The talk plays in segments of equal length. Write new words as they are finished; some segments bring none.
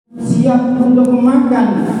bersiap untuk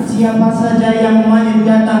memakan siapa saja yang mayit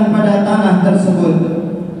datang pada tanah tersebut.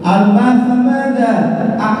 Al-Mahfamada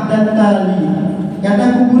A'dattali, kata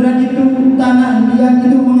kuburan itu, tanah liat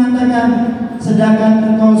itu mengatakan, sedangkan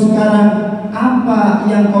engkau sekarang apa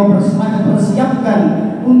yang kau persiapkan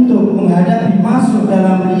untuk menghadapi masuk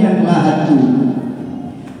dalam liang lahatku.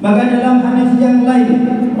 Maka dalam hadis yang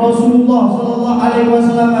lain Rasulullah sallallahu alaihi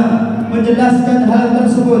wasallam menjelaskan hal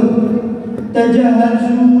tersebut.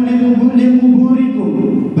 Tajahazu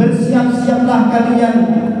likuburikum, bersiap-siaplah kalian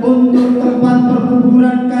untuk tempat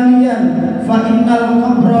perkuburan kalian. Fa innal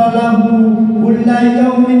qabra lahu kulla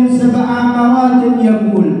yawmin sab'a maratin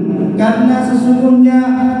yaqul, karena sesungguhnya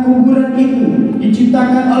kuburan itu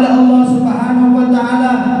diciptakan oleh Allah Subhanahu wa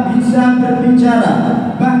taala bisa berbicara,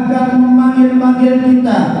 bahkan memanggil-manggil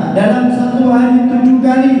kita dalam satu hari 7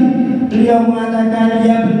 kali. Beliau mengatakan,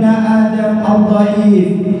 ya bena Adam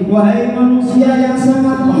al-dhaif, wahai manusia yang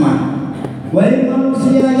sangat lemah, wahai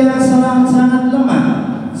manusia yang sangat lemah.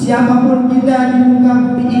 Siapapun kita di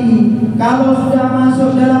muka bumi ini, kalau sudah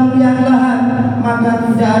masuk dalam liang lahat,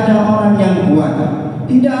 maka tidak ada orang yang kuat,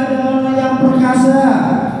 tidak ada orang yang perkasa,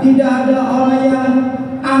 tidak ada orang yang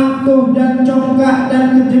angkuh dan congkak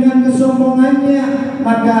dan dengan kesombongannya.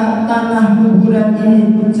 Maka tanah kuburan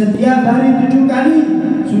ini setiap hari 7 kali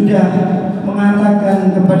sudah mengatakan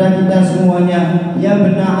kepada kita semuanya, ya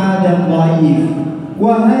bena Adam dhaif,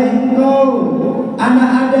 wahai engkau anak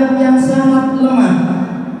Adam yang sangat lemah.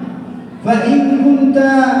 Fa in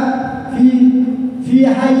kunta fi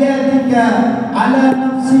hayatika ala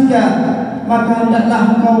nafsika, maka hendaklah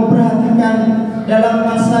engkau perhatikan dalam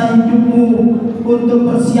masa hidupmu untuk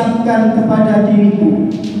persiapkan kepada diriku.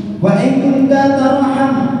 Wa in kunta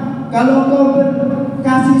tarham, kalau kau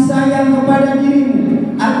berkasih sayang kepada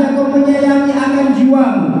dirimu, agar kau menyayangi akan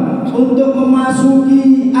jiwamu untuk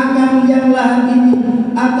memasuki akan liang lahat ini,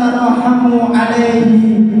 atarahamu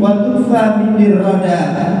alaihi wa tufa binir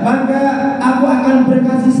rada, maka aku akan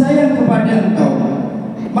berkasih sayang kepada engkau,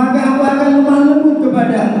 maka aku akan lemah lembut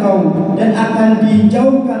kepada engkau, dan akan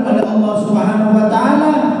dijauhkan oleh Allah Subhanahu wa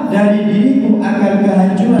taala dari diriku akan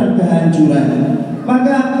kehancuran-kehancuran.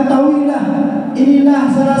 Maka ketahuilah, inilah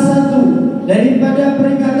salah satu daripada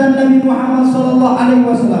peringatan Nabi Muhammad SAW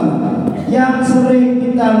yang sering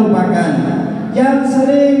kita lupakan,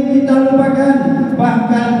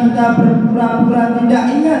 bahkan kita berpura-pura tidak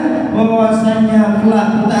ingat bahwasanya kelak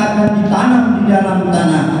kita akan ditanam di dalam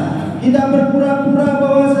tanah. Kita berpura-pura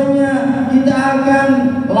bahwasanya kita akan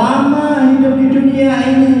lama hidup di dunia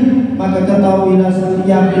ini, maka ketahuilah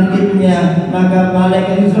setiap detiknya, maka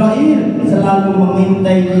malaikat Israel selalu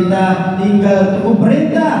mengintai kita, tinggal tunggu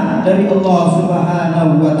perintah dari Allah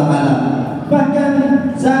Subhanahu wa taala. Bahkan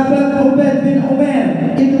sahabat Ubaid bin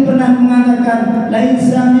Umair itu pernah mengatakan,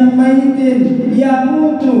 laisa min maitin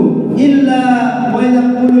yamutu illa wa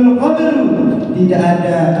yaqulul qabr, tidak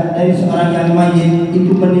ada dari seorang yang mayit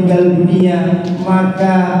itu meninggal dunia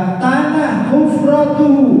maka tanah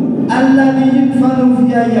hufratu alladhi yudfanu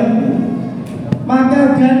fiha,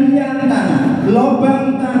 maka galian tanah,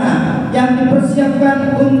 lubang tanah yang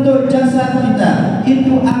dipersiapkan untuk jasad kita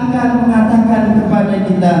itu akan mengatakan kepada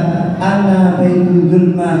kita, ana baitul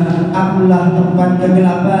zulmah, akulah tempat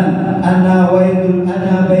kegelapan, ana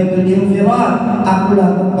baitul infirat,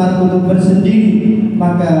 akulah tempat untuk bersendiri.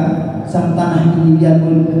 Maka sang tanah ini dia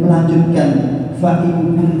pun melanjutkan, fa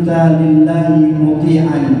in kunta lillahi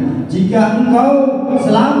muti'an, jika engkau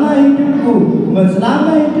selama hidupmu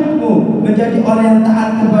menjadi orang yang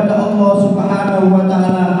taat kepada Allah Subhanahu wa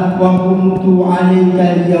taala, wa kuntu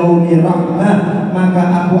 'alaika yaumi rahmah, maka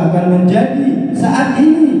aku akan menjadi saat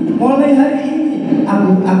ini, mulai hari ini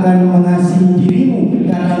aku akan mengasihi dirimu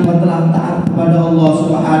karena engkau telah taat kepada Allah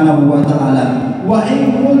Subhanahu wa taala. Wa in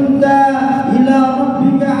kunta ila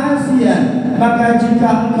rabbika asiyan, maka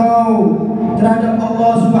jika engkau terhadap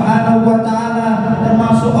Allah Subhanahu wa taala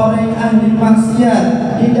termasuk orang yang ahli maksiat,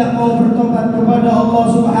 tidak mau bertobat kepada Allah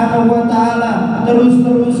Subhanahu wa taala,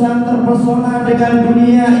 terus-terusan terpesona dengan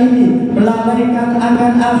dunia ini, melalaikan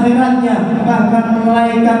akan akhiratnya, bahkan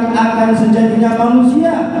melalaikan akan sejatinya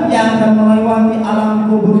manusia yang akan melewati alam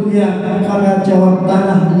kuburnya, maka jawab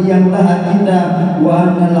tanah liang lahat kita,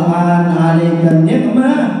 wa anal'an 'alaika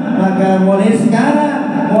nikmah, maka mulai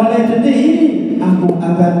sekarang, mulai detik ini aku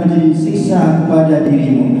akan menjadi siksa kepada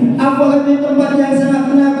dirimu. Aku akan di tempat yang sangat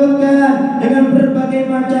menakutkan dengan berbagai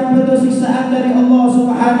macam bentuk siksaan dari Allah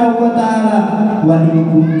Subhanahu wa taala. Wa in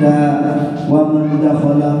kunta wa man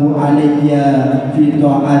dakhalahu alayya fi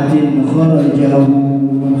ta'atin kharajahu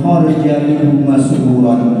kharaja minhu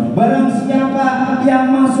masruran. Barang siapa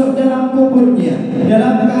yang masuk dalam kuburnya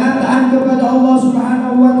dalam keadaan kepada Allah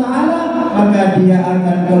Subhanahu wa taala, maka dia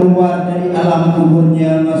akan keluar dari alam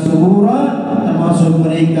kuburnya masruran, termasuk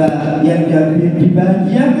mereka yang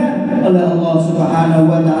dibahagiakan oleh Allah Subhanahu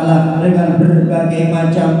wa taala dengan berbagai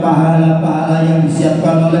macam pahala-pahala yang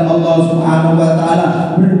disiapkan oleh Allah Subhanahu wa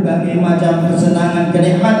taala, berbagai macam kesenangan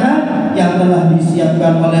kenikmatan yang telah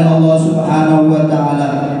disiapkan oleh Allah Subhanahu wa taala.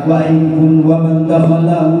 Wa in wa man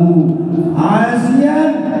dakhalahu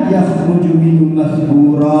asiyan yakhruju minhu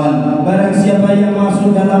masburan. Barang siapa yang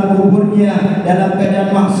masuk dalam kuburnya dalam keadaan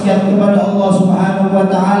maksiat kepada Allah Subhanahu wa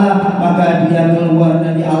taala, maka dia keluar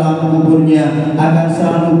dari alam kuburnya akan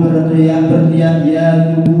selalu berteriak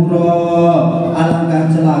ya kubur, alangkah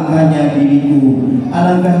celakanya diriku,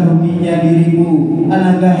 alangkah ruginya diriku,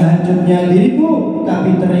 alangkah hancurnya diriku.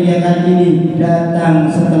 Tapi teriakan ini datang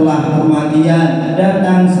setelah kematian,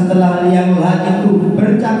 datang setelah yang lain itu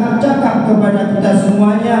bercakap-cakap kepada kita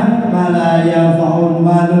semuanya, mala yanfa'un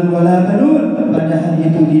malun wala banun. Padahal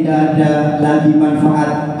itu tidak ada lagi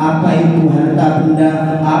manfaat, apa itu harta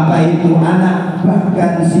benda, apa itu anak,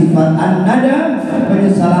 bahkan sifat an-nadam,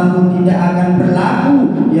 penyesalan pun tidak akan berlaku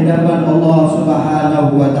di hadapan Allah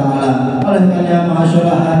Subhanahu wa taala. Oleh karena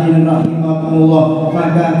masyaallah hadirin rahimakumullah,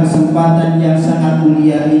 maka kesempatan yang sangat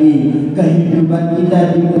mulia ini, kehidupan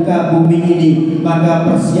kita di muka bumi ini, maka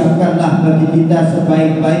persiapkanlah bagi kita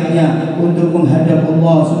sebaik-baiknya untuk menghadap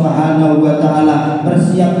Allah Subhanahu wa taala.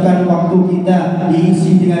 Persiapkan waktu kita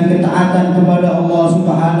diisi dengan ketaatan kepada Allah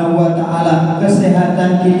Subhanahu wa taala,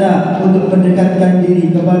 kesehatan kita untuk mendekatkan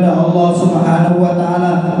diri kepada Allah Subhanahu wa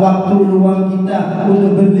taala, waktu luang kita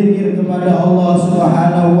untuk berzikir kepada Allah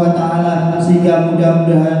Subhanahu wa taala, sehingga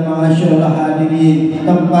mudah-mudahan masyaallah hadirin,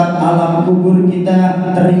 tempat alam kubur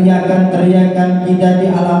kita, teriakan-teriakan kita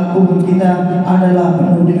di alam kubur kita adalah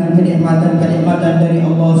penuh dengan kenikmatan-kenikmatan dari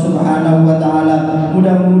Allah Subhanahu wa taala.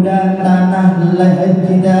 Mudah-mudahan tanah leher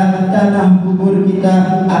kita, tanah kubur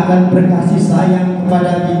kita akan berkasih sayang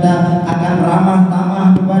kepada kita, akan ramah tamah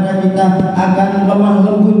kepada kita, akan lemah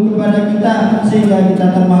lembut kepada kita, sehingga kita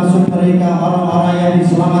termasuk mereka orang-orang yang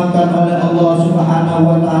diselamatkan oleh Allah Subhanahu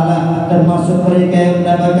wa taala, termasuk mereka yang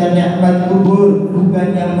mendapatkan nikmat kubur, bukan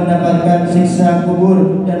yang mendapatkan siksa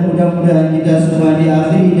kubur. Dan mudah-mudahan kita semua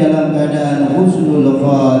diakhiri dalam keadaan husnul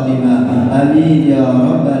khatimah. Amin ya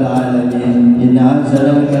rabbal alamin. Inna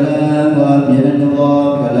ahsanal kalam wa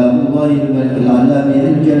abyanallah kalamullahil malikil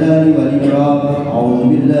alamin dzil jalali wal ikram. A'udzu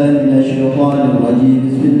billahi minasyaitonir rajim.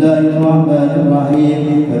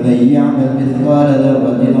 Bismillahirrahmanirrahim. Faman ya'mal mithqala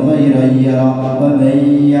dzarratin khairan yarah wa man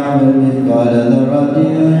ya'mal mithqala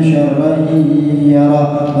dzarratin syarran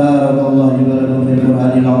yarah. Barakallahu li wa lakum fil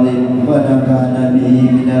Qur'anil 'azim wa nafa'ana bihi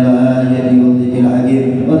minal ayati wa dhikril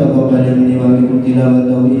hakim wa taqabbal minni wa minkum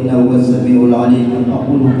tilawatahu innahu huwas samiul 'alim.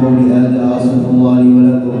 Aqulu qawli hadha astaghfirullah li wa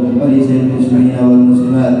lakum wa li sayyidil muslimina wal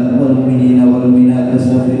muslimat wal mu'minina wal mu'minat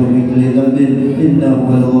astaghfiru min kulli dhanbin innahu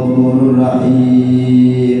huwal ghafurur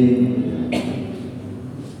rahim.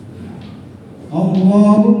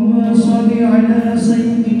 Allahumma shalli ala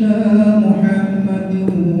sayyidina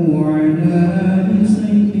Muhammadin wa ala ali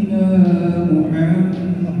sayyidina Muhammad.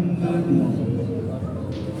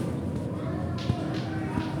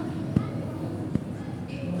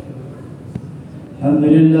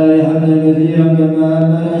 Alhamdulillah hamdan katsiran kama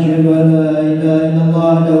amara, asyhadu an la ilaha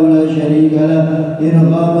illallah wahdahu la syarika lah,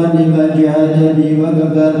 irghaman liman jahada bi wa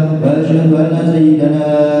kafar, wa asyhadu anna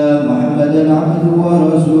sayyidana Muhammadan abduhu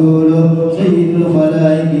wa rasuluh sayyidul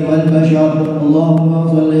khalaiqi wal bashar. Allahumma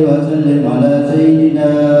shalli wa sallim ala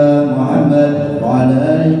sayyidina Muhammad wa ala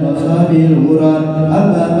alihi wa sahbihi al-ghuran.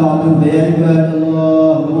 Amma ba'du, fa ya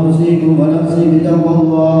ibadallah, usikum wa nafsi bi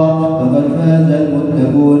taqwallah, faqad faza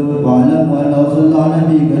al-muttaqun. Wa'lamu anna على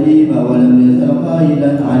نبي كريما ولم يزل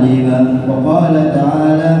قائلا عليما. وقال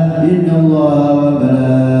تعالى إن الله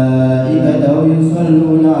وملائكته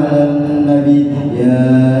يصلون على النبي يا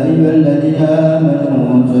أيها الذين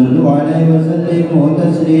آمنوا صلوا عليه وسلموا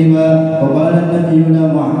تسليما. وقال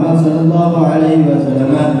نبينا محمد صلى الله عليه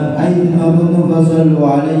وسلم أينما كنتم فصلوا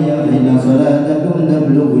علي فإن صلاتكم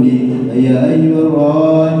تبلغني. يا أيها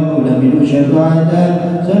الراجلون من شفاعة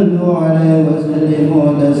صلوا عليه وسلموا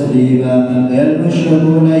تسليما. يا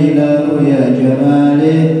المشتاقون إلى رؤيا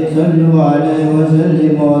جماله صلوا عليه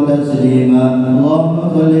وسلموا تسليما. اللهم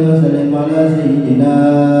صل وسلم على سيدنا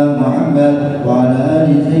محمد وعلى آل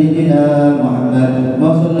سيدنا محمد، ما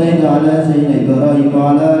صليت على سيدنا إبراهيم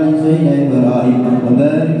وعلى آل سيدنا إبراهيم،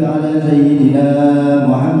 وبارك على سيدنا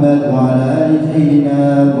محمد وعلى آل سيدنا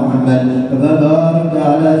محمد، كما باركت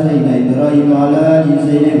على سيدنا إبراهيم وعلى آل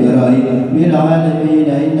سيدنا إبراهيم في العالمين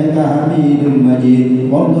إنك حميد مجيد.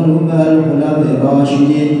 وارض اللهم عن الخلفاء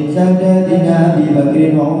الراشدين ساداتنا أبي بكر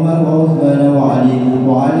وعمر وعثمان وعلي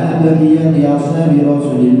وعلى بقية أصحاب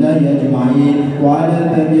رسول الله أجمعين وعلى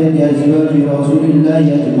بقية أزواج رسول الله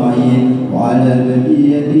أجمعين وعلى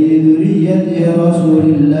بقية ذرية رسول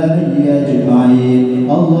الله أجمعين.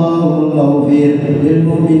 اللهم اغفر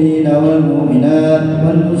للمؤمنين والمؤمنات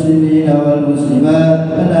والمسلمين والمسلمات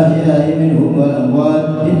الأحياء منهم والأموات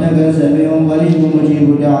إنك سميع قريب مجيب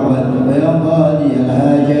الدعوات ويا قاضي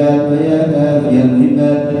الحاجات ويا كافي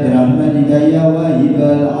الخدمات برحمتك يا واهب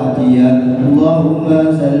العطيات. اللهم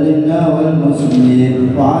سلمنا والمسلمين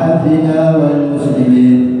وعافنا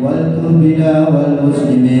والمسلمين والتف بنا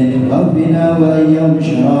والمسلمين واكفنا وإياهم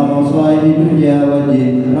شر مصائب الدنيا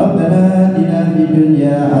والدين. ربنا آتنا في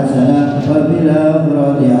الدنيا حسنة وفي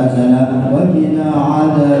الآخرة حسنة وقنا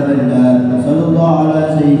عذاب النار. صلى الله على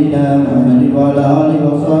سيدنا محمد وعلى آله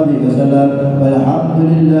وصحبه وسلم والحمد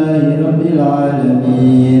لله رب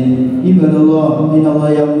العالمين. عباد الله إن الله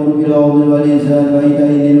يأمر بالعدل والإحسان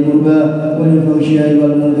وإيتاء ذي القربى والفحشاء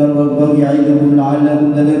والمنكر والبغي يعظكم لعلكم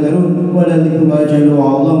تذكرون ولذكر الله جل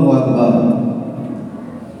وعلا أكبر.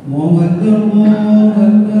 الله أكبر الله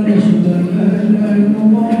أكبر أشهد أن لا إله إلا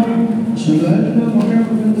الله أشهد أن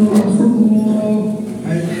محمدا رسول الله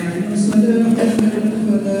حي على الصلاة حي على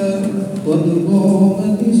الفلاح قد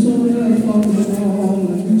قامت الصلاة قد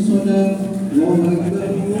قامت الصلاة. الله أكبر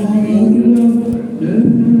الله أكبر لا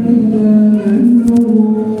إله إلا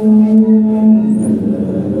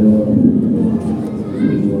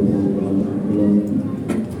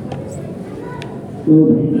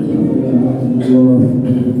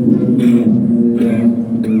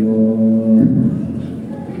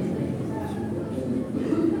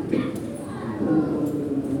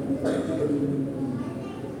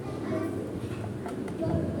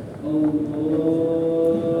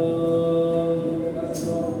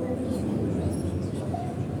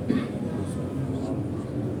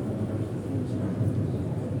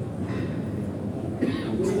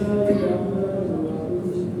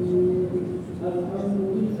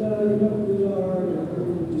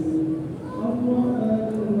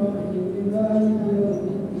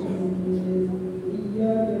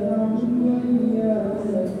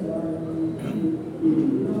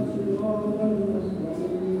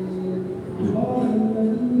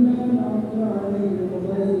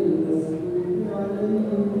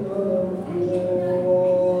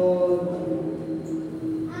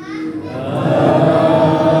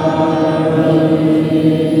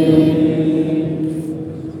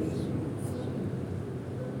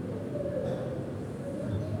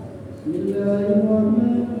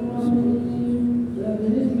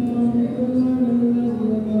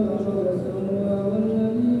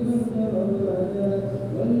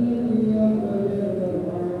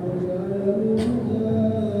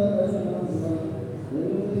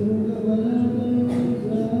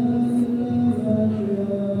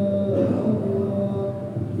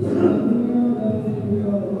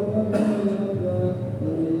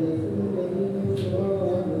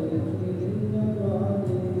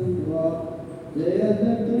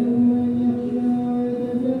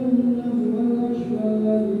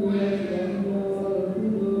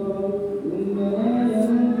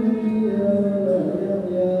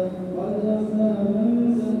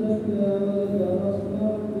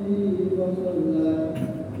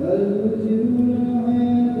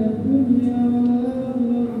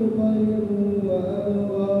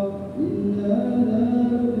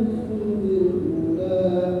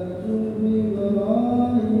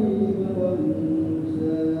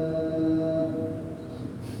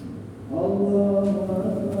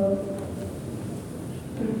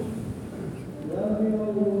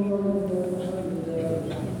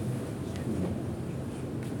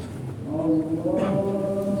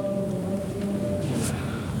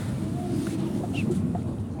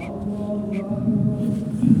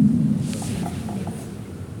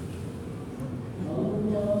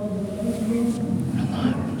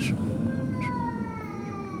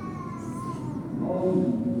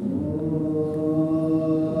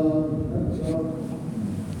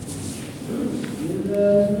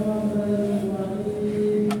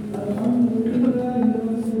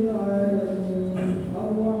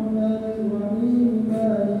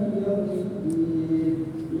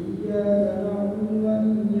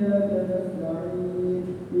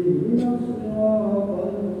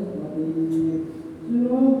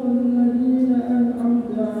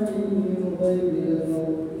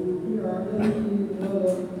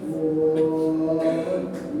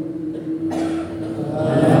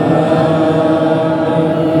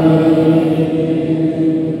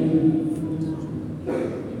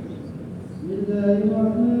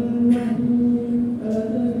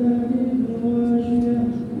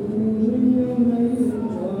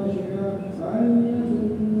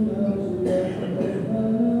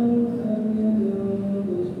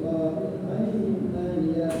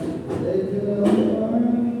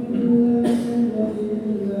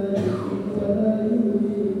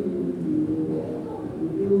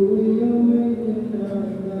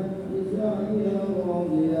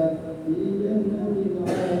في جنة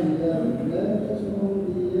عالية لا تسمع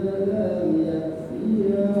فيها لاغية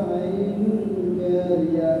فيها عين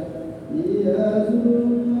جارية فيها سرر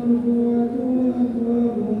مرفوعة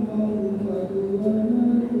وأكواب موضوعة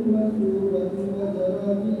ونمارق مسكوبة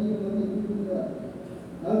وزرابي مبثوثة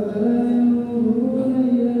أفلا ينظرون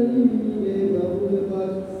إلى الإبل كيف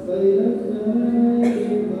خلقت وإلى السماء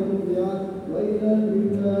كيف رفعت وإلى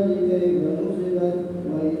الجبال كيف نصبت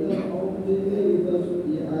وإلى الأرض كيف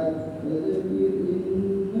سطحت فذكر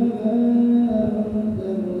إنما أنت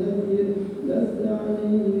مذكر لست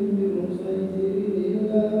عليهم بمسيطر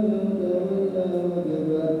إلا من تولى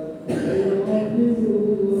وكفى فيعذبه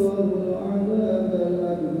الله العذاب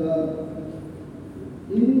الأكبر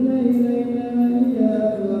إن إلينا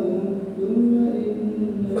إيابهم ثم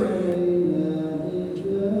إن علينا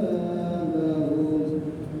حسابهم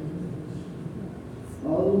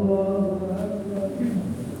الله أكبر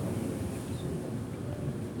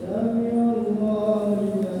سمع الله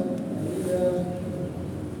لمن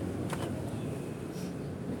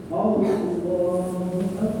حمده الله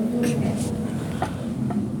أكبر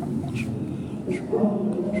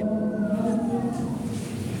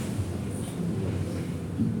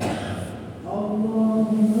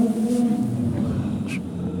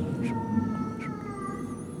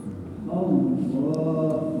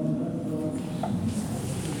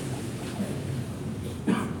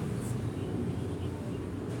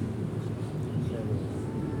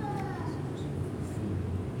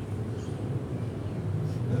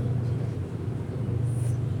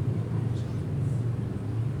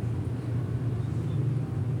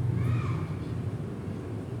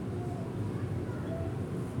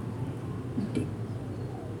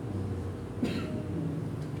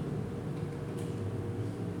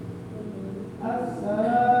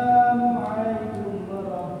السلام عليكم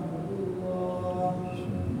ورحمة الله.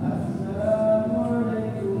 السلام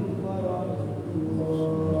عليكم ورحمة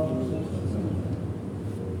الله.